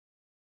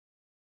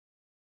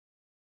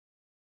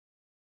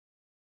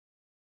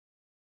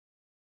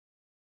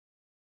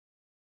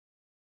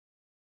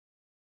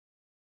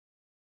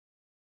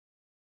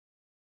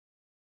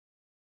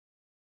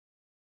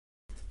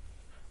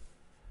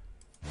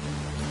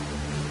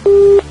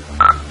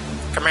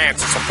Command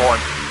to support.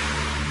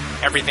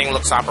 Everything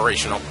looks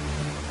operational.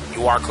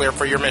 You are clear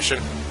for your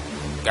mission.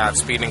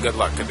 Godspeed and good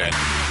luck, Cadet.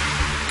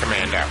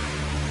 Command out.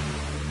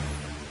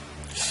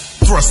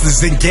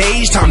 Thrusters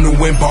engaged, time to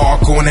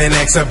embark on an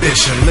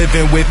exhibition.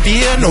 Living with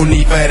fear, no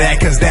need for that,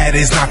 cause that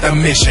is not the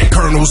mission.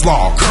 Colonel's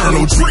Law,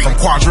 Colonel G from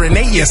Quadrant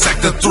A, yeah,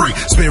 Sector 3.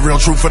 Spit real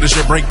truth for the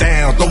shit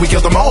breakdown, though we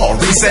killed them all.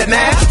 Reset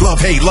now, love,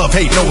 hate, no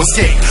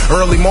escape.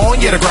 Early morn,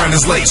 yeah, the grind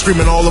is late.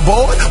 Screaming all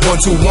aboard, 1,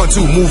 2, 1,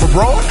 2, move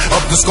abroad.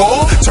 Up the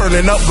score,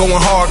 turning up, going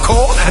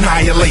hardcore.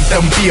 Annihilate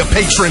them, be a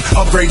patron.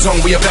 Upgrade zone,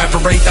 we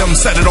evaporate them.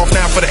 Set it off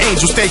now for the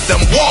angels, take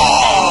them.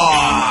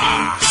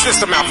 Whoa!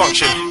 System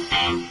malfunction.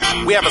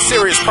 We have a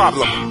serious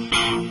problem.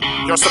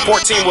 Your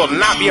support team will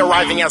not be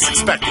arriving as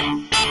expected.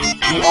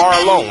 You are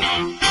alone.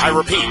 I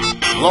repeat,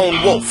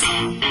 lone wolf.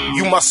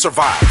 You must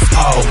survive.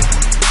 Oh,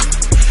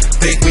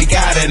 think we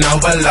got an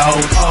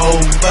overload.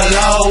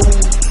 Overload.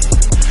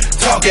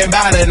 Talking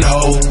about an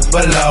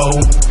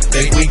overload.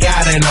 Think we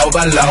got an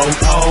overload.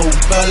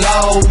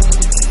 Overload.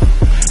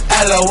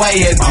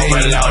 LOAD.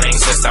 Overloading,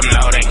 system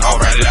loading,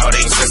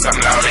 overloading, system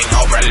loading,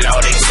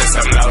 overloading,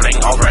 system loading,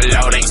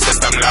 overloading,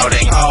 system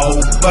loading.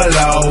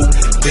 Overload.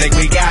 Think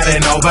we got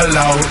an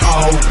overload.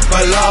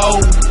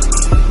 Overload.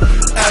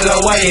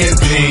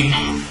 LOAD.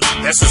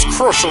 This is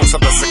crucial to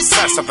the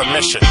success of the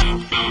mission.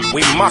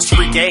 We must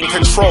regain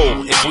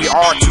control if we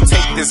are to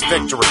take this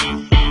victory.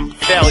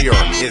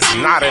 Failure is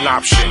not an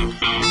option.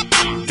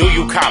 Do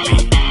you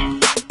copy?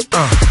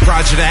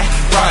 Roger that.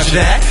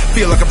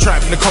 Feel like I'm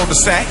trapped in the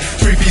cul-de-sac.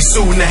 3-piece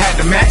suit and I had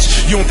to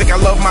match. You don't think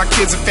I love my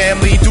kids and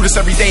family? Do this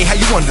every day, how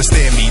you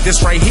understand me?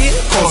 This right here,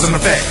 cause and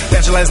effect.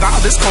 That's your last dollar,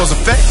 this cause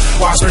effect.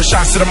 Watch for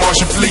shots to the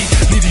Martian fleet.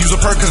 Need to use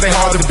a perk cause they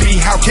hard to beat.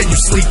 How can you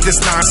sleep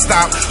this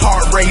non-stop?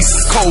 Heart race,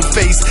 cold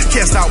face.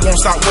 Can't stop, won't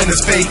stop when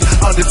it's fate.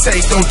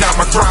 Undertake, don't doubt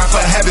my grind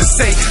for heaven's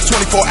sake.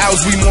 24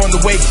 hours we more on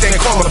the wake. Then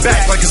call it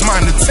back like it's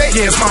mine to take.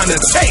 Yeah, it's mine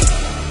to take.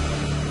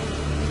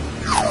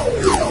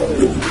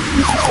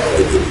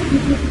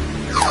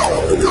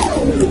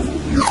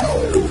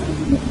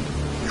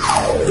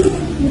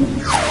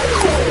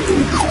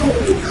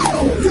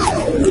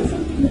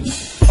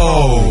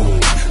 Oh,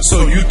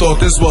 so you thought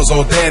this was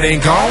all dead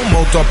and gone?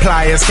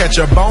 Multipliers catch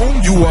a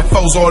bone,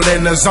 UFOs all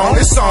in the zone.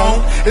 It's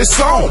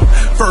on.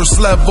 First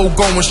level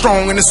going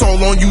strong, and it's all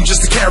on you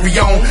just to carry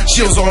on.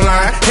 Shields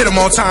online, hit them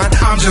all time.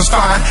 I'm just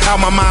fine, out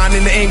my mind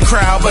in the in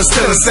crowd, but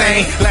still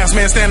insane. Last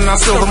man standing, I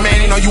still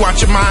remain. Are you out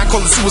your mind?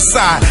 Call it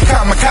suicide.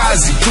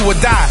 Kamikaze, do or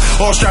die.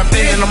 All strapped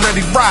in, and I'm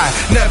ready to ride.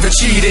 Never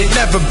cheated,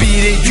 never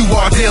beat it. You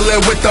are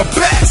dealing with the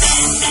best.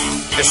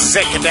 This is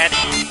it, Cadet.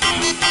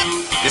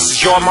 This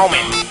is your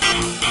moment.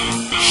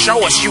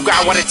 Show us you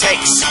got what it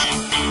takes.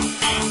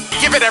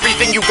 Give it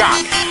everything you got.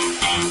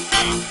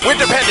 We're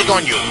depending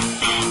on you.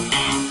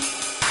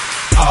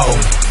 Oh,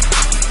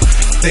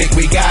 think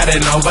we got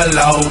an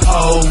overload.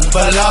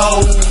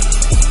 Overload.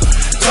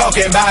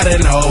 Talking about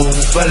an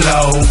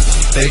overload.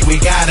 Think we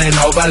got an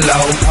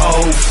overload.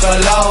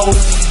 Overload.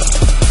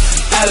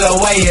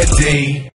 LOAD.